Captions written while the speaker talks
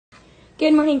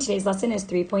Good morning. Today's lesson is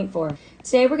 3.4.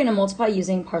 Today we're going to multiply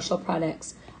using partial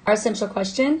products. Our essential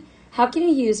question, how can you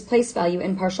use place value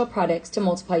in partial products to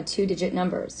multiply two-digit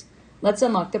numbers? Let's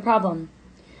unlock the problem.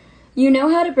 You know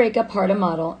how to break apart a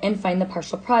model and find the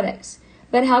partial products,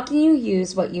 but how can you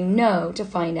use what you know to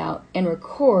find out and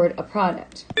record a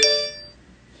product?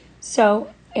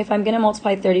 So if I'm going to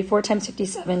multiply 34 times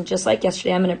 57, just like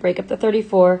yesterday, I'm going to break up the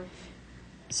 34.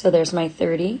 So there's my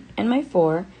 30 and my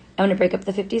 4. I'm going to break up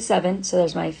the 57, so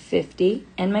there's my 50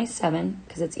 and my 7,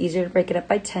 because it's easier to break it up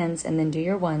by tens and then do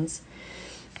your ones.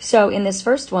 So in this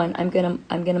first one, I'm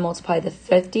gonna multiply the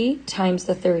 50 times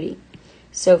the 30.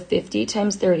 So 50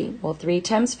 times 30. Well, 3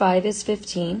 times 5 is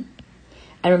 15.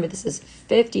 And remember, this is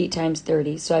 50 times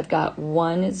 30, so I've got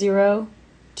 1 0,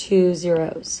 2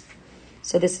 zeros.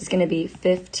 So this is going to be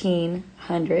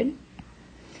 1,500.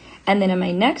 And then in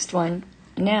my next one,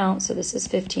 now, so this is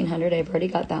 1,500. I've already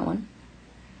got that one.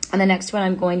 And the next one,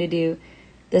 I'm going to do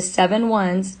the 7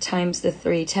 ones times the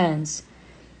 3 tens.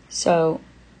 So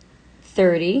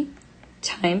 30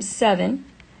 times 7.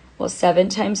 Well, 7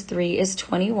 times 3 is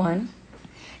 21.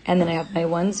 And then I have my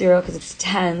 1 0 because it's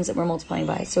tens that we're multiplying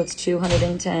by. So it's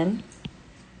 210.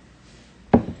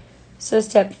 So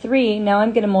step 3, now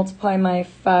I'm going to multiply my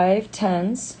 5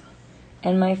 tens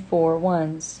and my 4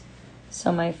 ones.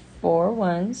 So my 4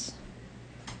 ones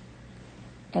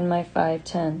and my 5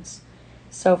 tens.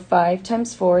 So 5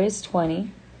 times 4 is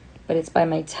 20, but it's by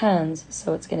my tens,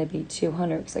 so it's going to be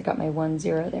 200 because I got my 1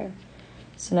 0 there.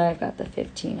 So now I've got the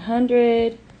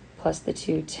 1,500 plus the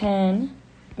 210,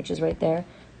 which is right there,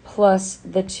 plus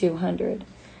the 200.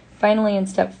 Finally, in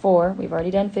step 4, we've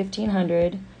already done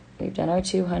 1,500, we've done our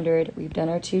 200, we've done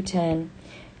our 210.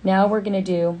 Now we're going to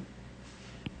do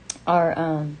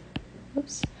our,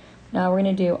 now we're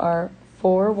going to do our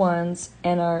 4 ones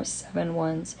and our 7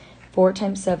 ones. 4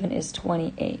 times 7 is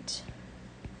 28.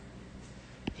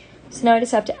 So now I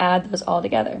just have to add those all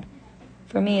together.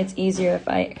 For me, it's easier if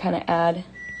I kind of add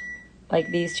like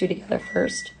these two together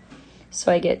first. So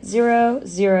I get 0,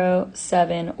 0,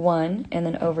 7, 1, and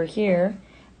then over here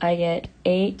I get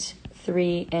 8,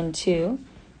 3, and 2.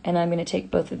 And I'm going to take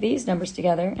both of these numbers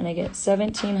together, and I get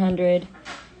 1,700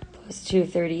 plus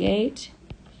 238.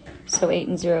 So 8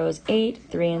 and 0 is 8,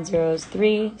 3 and 0 is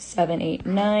 3, 7, 8,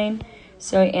 9.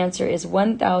 So our answer is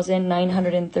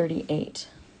 1,938.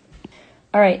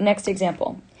 All right, next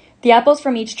example. The apples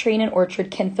from each tree in an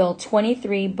orchard can fill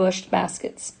 23 bushel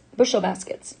baskets.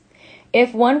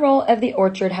 If one row of the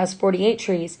orchard has 48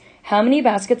 trees, how many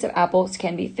baskets of apples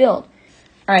can be filled?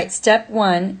 All right, step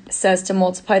 1 says to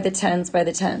multiply the tens by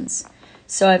the tens.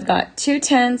 So I've got 2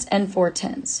 tens and 4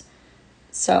 tens.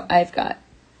 So I've got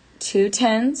 2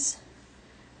 tens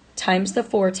times the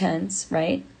 4 tens,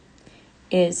 right,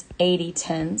 is 80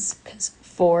 tens, because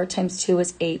 4 times 2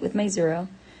 is 8 with my 0.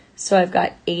 So I've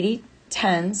got 80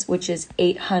 tens, which is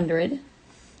 800.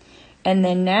 And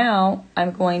then now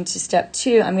I'm going to step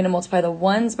 2, I'm going to multiply the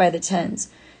ones by the tens.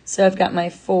 So I've got my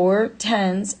 4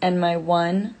 tens and my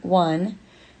 1 1.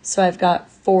 So I've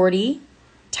got 40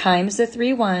 times the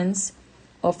 3 ones.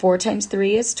 Well, 4 times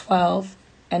 3 is 12,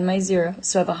 and my 0.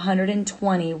 So I have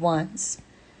 120 ones.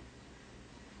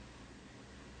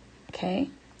 Okay.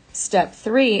 Step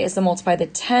 3 is to multiply the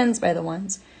tens by the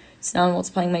ones. So now I'm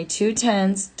multiplying my 2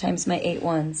 tens times my 8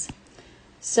 ones.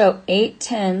 So 8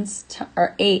 tens,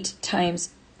 or 8 times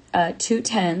 2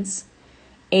 tens.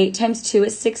 8 times 2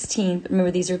 is 16. But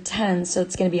remember, these are tens, so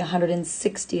it's going to be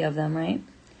 160 of them, right?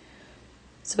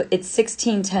 So it's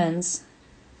 16 tens,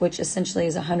 which essentially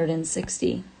is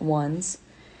 160 ones.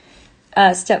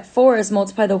 Step 4 is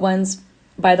multiply the ones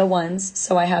by the ones.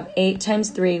 So I have 8 times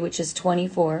 3, which is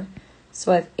 24.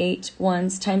 So I have 8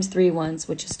 ones times 3 ones,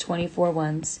 which is 24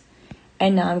 ones.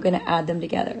 And now I'm going to add them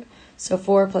together. So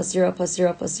 4 plus 0 plus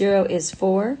 0 plus 0 is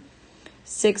 4.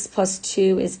 6 plus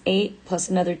 2 is 8, plus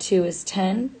another 2 is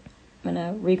 10. I'm going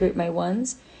to regroup my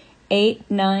ones.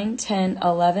 8, 9, 10,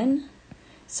 11.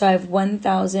 So I have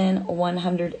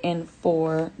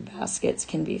 1,104 baskets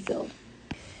can be filled.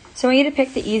 So I want you to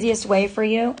pick the easiest way for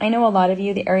you. I know a lot of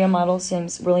you, the aerial model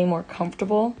seems really more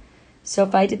comfortable. So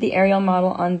if I did the aerial model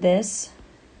on this,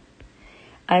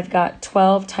 I've got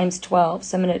 12 times 12.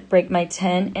 So I'm going to break my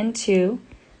 10 and 2,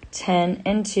 10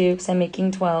 and 2, because I'm making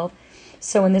 12.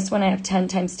 So in this one, I have 10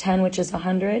 times 10, which is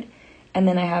 100. And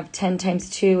then I have 10 times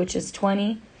 2, which is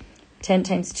 20. 10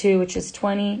 times 2, which is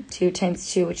 20. 2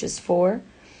 times 2, which is 4.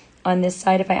 On this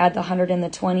side, if I add the 100 and the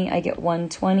 20, I get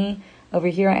 120. Over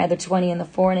here, I add the 20 and the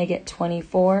 4, and I get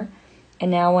 24.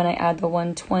 And now when I add the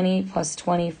 120 plus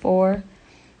 24,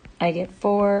 I get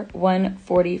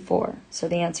 144. So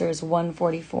the answer is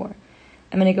 144.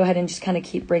 I'm going to go ahead and just kind of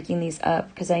keep breaking these up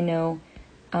because I know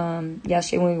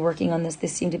yesterday when we were working on this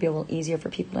seemed to be a little easier for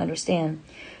people to understand.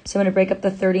 So I'm going to break up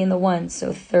the 30 and the 1.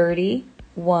 So 31.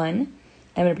 I'm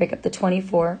going to break up the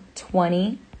 24,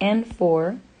 20 and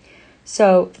 4.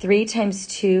 So 3 times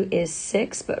 2 is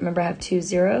 6, but remember I have 2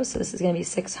 zeros, so this is going to be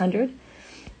 600.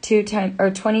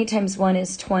 20 times 1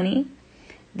 is 20.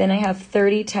 Then I have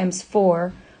 30 times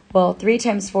 4. Well, 3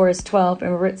 times 4 is 12.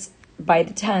 Remember, it's by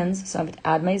the tens, so I have to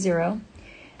add my 0.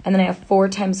 And then I have 4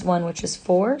 times 1, which is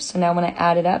 4. So now when I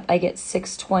add it up, I get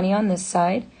 620 on this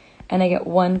side, and I get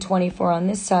 124 on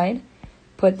this side.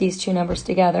 Put these two numbers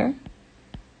together,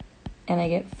 and I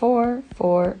get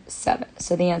 447.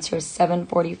 So the answer is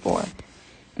 744. I'm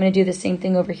going to do the same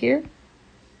thing over here.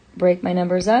 Break my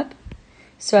numbers up.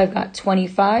 So I've got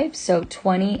 25, so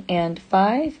 20 and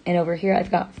 5. And over here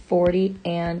I've got 40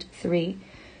 and 3.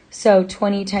 So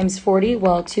 20 times 40,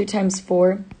 well, 2 times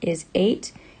 4 is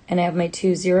 8. And I have my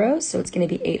 2 zeros, so it's going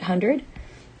to be 800.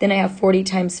 Then I have 40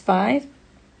 times 5.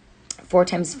 4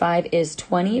 times 5 is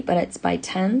 20, but it's by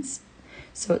tens.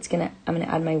 So I'm going to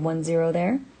add my 1 0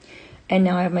 there. And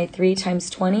now I have my 3 times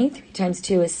 20. 3 times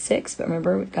 2 is 6, but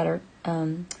remember we've got our,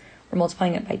 we're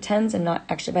multiplying it by tens and not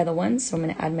actually by the ones, so I'm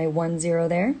going to add my 1 0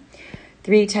 there.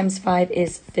 3 times 5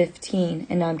 is 15,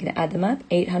 and now I'm going to add them up.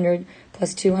 800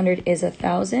 plus 200 is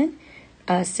 1,000.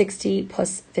 60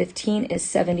 plus 15 is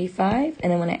 75,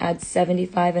 and then when I add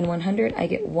 75 and 100, I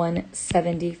get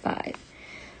 175.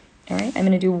 All right, I'm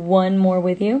going to do one more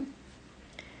with you.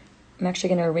 I'm actually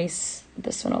going to erase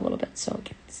this one a little bit so it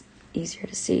gets easier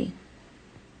to see.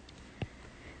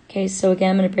 Okay, so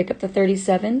again, I'm going to break up the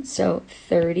 37, so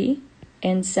 30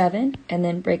 and 7, and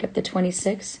then break up the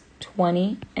 26,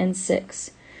 20 and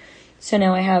 6. So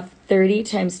now I have 30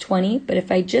 times 20, but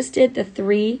if I just did the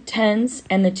 3 tens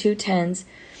and the 2 tens,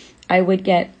 I would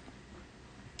get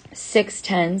 6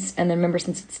 tens, and then remember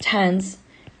since it's tens,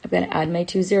 I've got to add my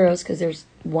 2 zeros because there's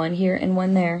 1 here and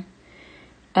 1 there.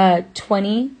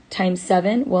 20 times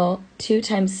 7, well, 2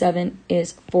 times 7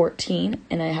 is 14,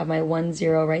 and I have my 1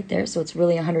 0 right there, so it's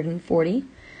really 140.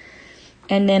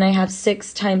 And then I have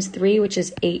 6 times 3, which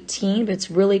is 18, but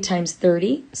it's really times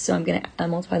 30, so I'm going to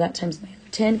multiply that times my other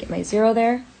 10, get my 0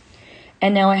 there.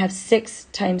 And now I have 6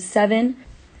 times 7,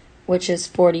 which is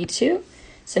 42.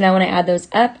 So now when I add those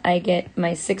up, I get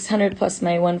my 600 plus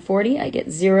my 140, I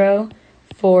get 0,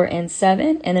 4, and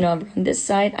 7. And then over on this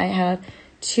side, I have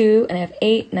 2, and I have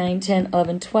 8, 9, 10,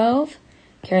 11, 12.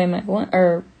 Carry my 1,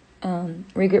 or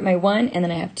regroup my 1, and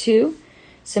then I have 2.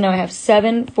 So now I have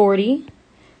 740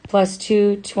 plus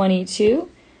 222,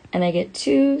 and I get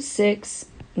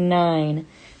 269.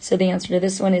 So the answer to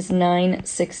this one is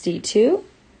 962.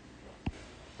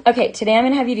 Okay, today I'm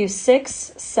going to have you do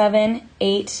 6, 7,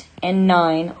 8, and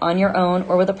 9 on your own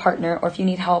or with a partner, or if you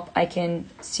need help, I can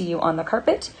see you on the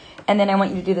carpet. And then I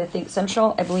want you to do the Think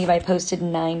Central. I believe I posted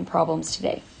 9 problems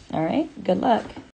today. All right, good luck.